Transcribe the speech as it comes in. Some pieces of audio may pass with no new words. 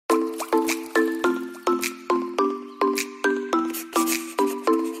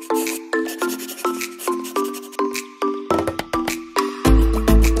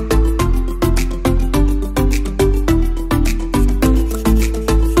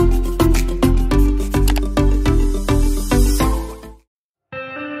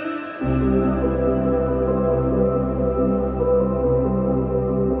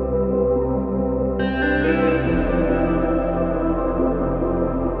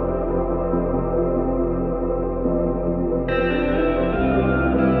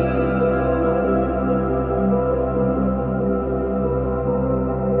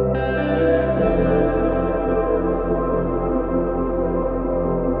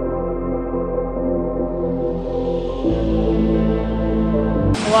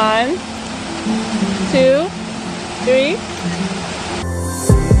1, 2, 3.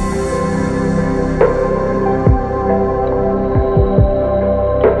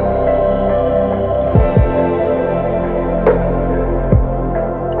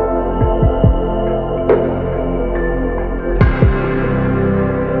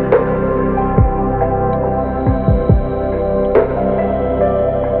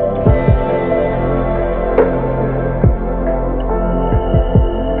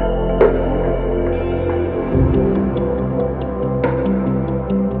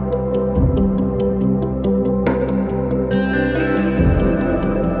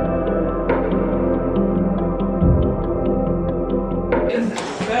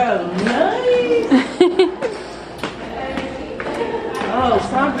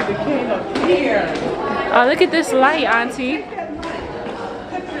 Oh, look at this light, Auntie.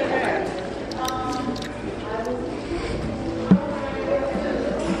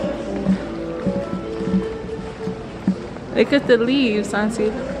 Look at the leaves,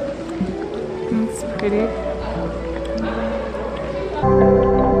 Auntie. It's pretty.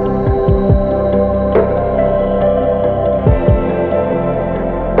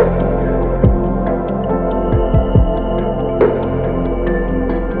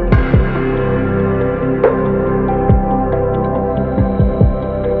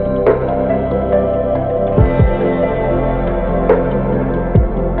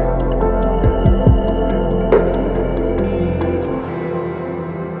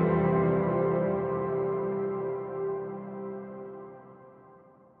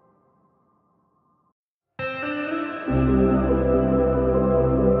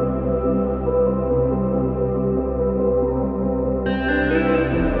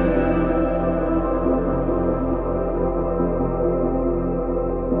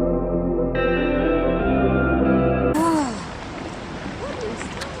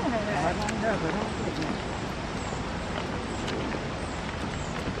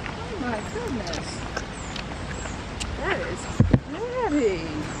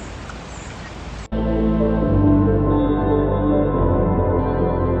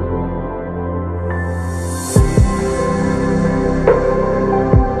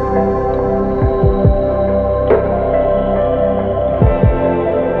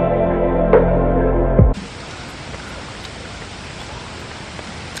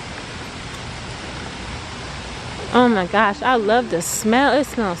 Oh my gosh, I love the smell. It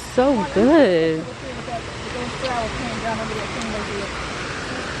smells so good.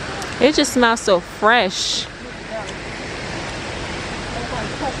 It just smells so fresh.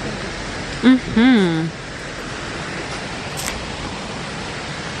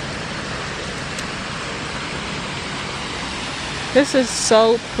 This is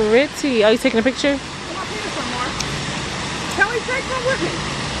so pretty. Are you taking a picture? Can we take one with me?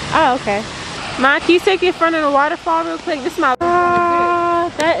 Oh, okay. Ma, can you take it in front of the waterfall real quick? This is my...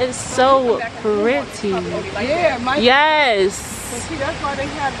 Oh, that is so pretty. Yeah, my... Yes. See, that's why they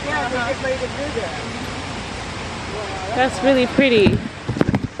have gas. They get ready to do that. That's really pretty.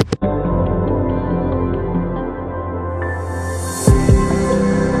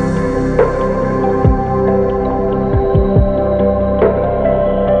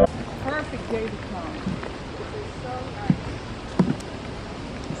 Perfect day to come. This is so nice.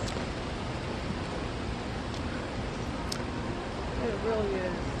 It really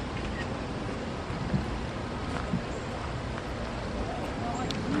is.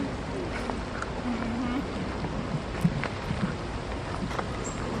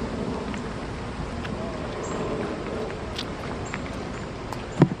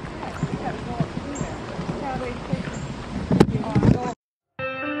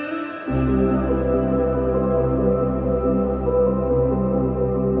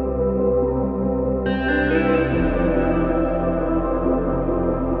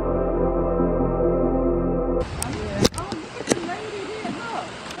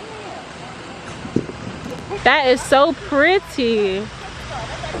 That is so pretty.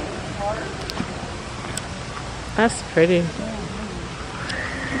 That's pretty.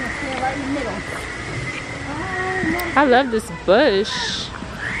 I love this bush.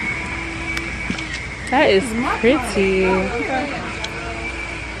 That is pretty.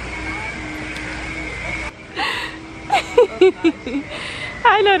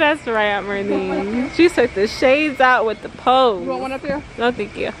 I know that's right, Marlene. She took the shades out with the pose. You want one up there? No,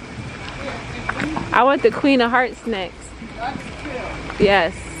 thank you. I want the Queen of Hearts next.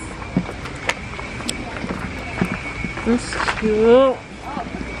 Yes. That's cute.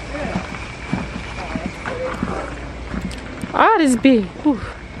 Oh, this big. Whew.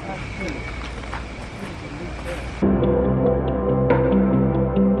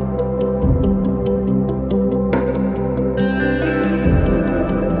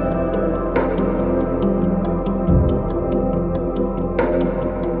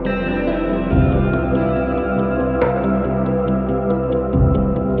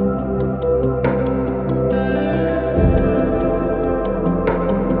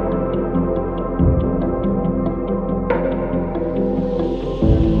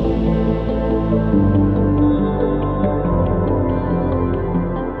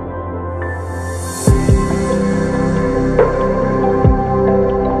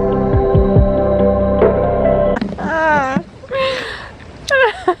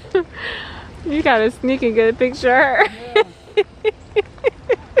 You gotta sneak and get a picture of her. Yeah.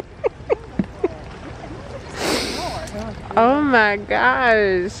 Oh my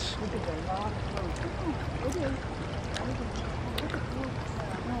gosh.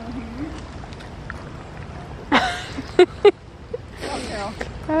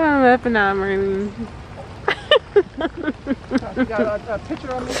 I'm laughing at Marlene. You got a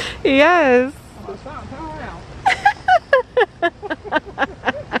picture of me? Yes. Oh, stop, turn around.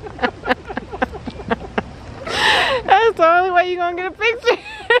 That's the only way you're gonna get a picture.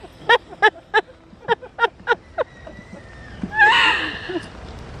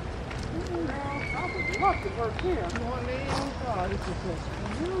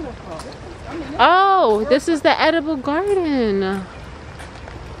 Oh, this is the edible garden.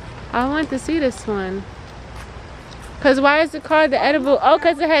 I want to see this one. Cause why is it called the edible? Oh,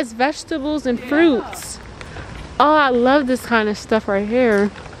 cause it has vegetables and fruits. Oh, I love this kind of stuff right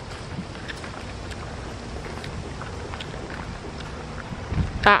here.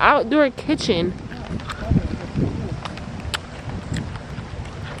 An outdoor kitchen.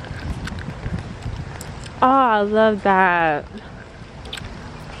 Oh, I love that.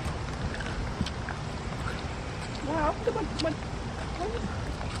 Wow, what?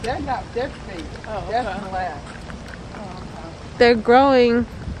 That's not, that's fake. Oh, okay. That's glass. They're growing.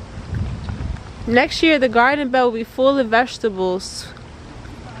 Next year, the garden bed will be full of vegetables.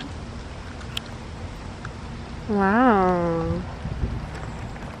 Wow.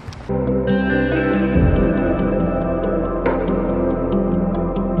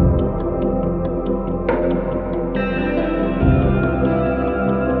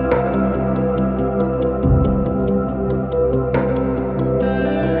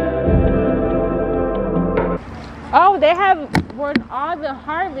 Oh, they have where all the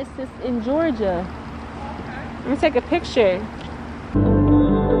harvest is in Georgia. Let me take a picture.